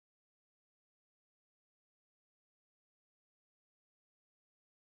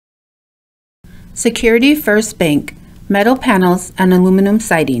Security First Bank, metal panels and aluminum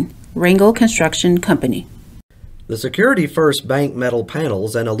siding, Rangel Construction Company. The Security First Bank metal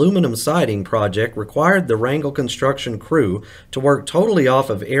panels and aluminum siding project required the Rangel construction crew to work totally off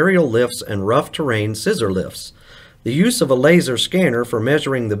of aerial lifts and rough terrain scissor lifts. The use of a laser scanner for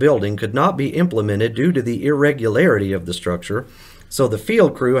measuring the building could not be implemented due to the irregularity of the structure, so the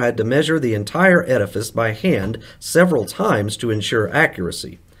field crew had to measure the entire edifice by hand several times to ensure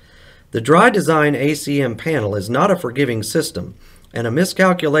accuracy. The dry design ACM panel is not a forgiving system, and a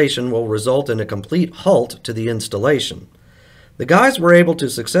miscalculation will result in a complete halt to the installation. The guys were able to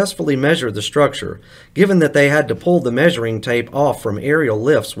successfully measure the structure, given that they had to pull the measuring tape off from aerial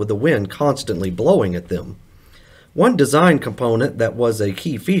lifts with the wind constantly blowing at them. One design component that was a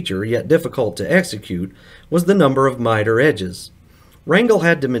key feature, yet difficult to execute, was the number of miter edges. Rangel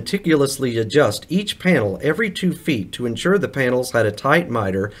had to meticulously adjust each panel every 2 feet to ensure the panels had a tight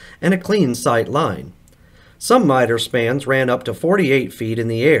miter and a clean sight line. Some miter spans ran up to 48 feet in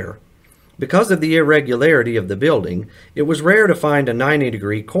the air. Because of the irregularity of the building, it was rare to find a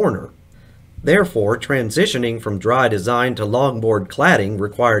 90-degree corner. Therefore, transitioning from dry design to longboard cladding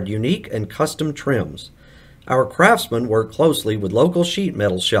required unique and custom trims. Our craftsmen worked closely with local sheet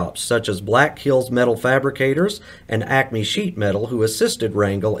metal shops such as Black Hills Metal Fabricators and Acme Sheet Metal, who assisted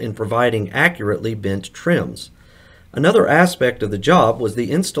Rangel in providing accurately bent trims. Another aspect of the job was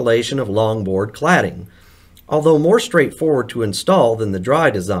the installation of longboard cladding. Although more straightforward to install than the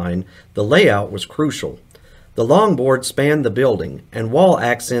dry design, the layout was crucial. The longboard spanned the building, and wall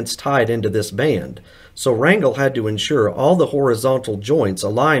accents tied into this band, so Rangel had to ensure all the horizontal joints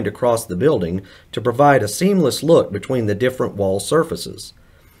aligned across the building to provide a seamless look between the different wall surfaces.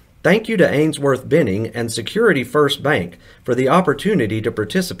 Thank you to Ainsworth Benning and Security First Bank for the opportunity to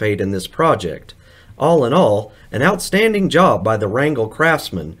participate in this project. All in all, an outstanding job by the Rangel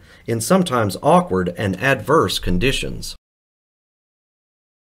craftsmen in sometimes awkward and adverse conditions.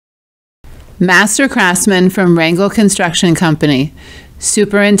 Master Craftsman from Rangel Construction Company.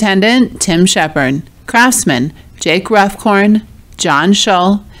 Superintendent Tim Sheperd. Craftsmen Jake Ruffcorn, John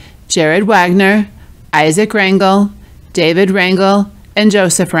Shull, Jared Wagner, Isaac Rangel, David Rangel, and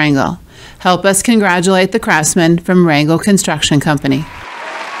Joseph Rangel. Help us congratulate the craftsmen from Rangel Construction Company.